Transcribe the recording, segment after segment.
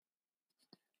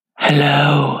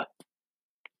Hello.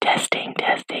 Testing.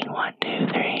 1, 2,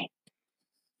 3.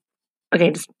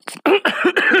 Okay, just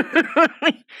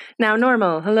now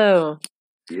normal. Hello.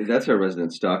 Yeah, that's our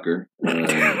resident stalker.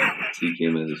 She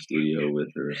came into the studio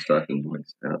with her stalking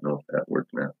voice. I don't know if that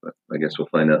worked now, but I guess we'll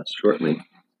find out shortly.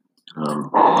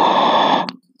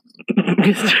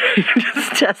 Just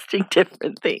testing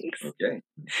different things. Okay,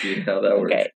 let's see how that works. Okay.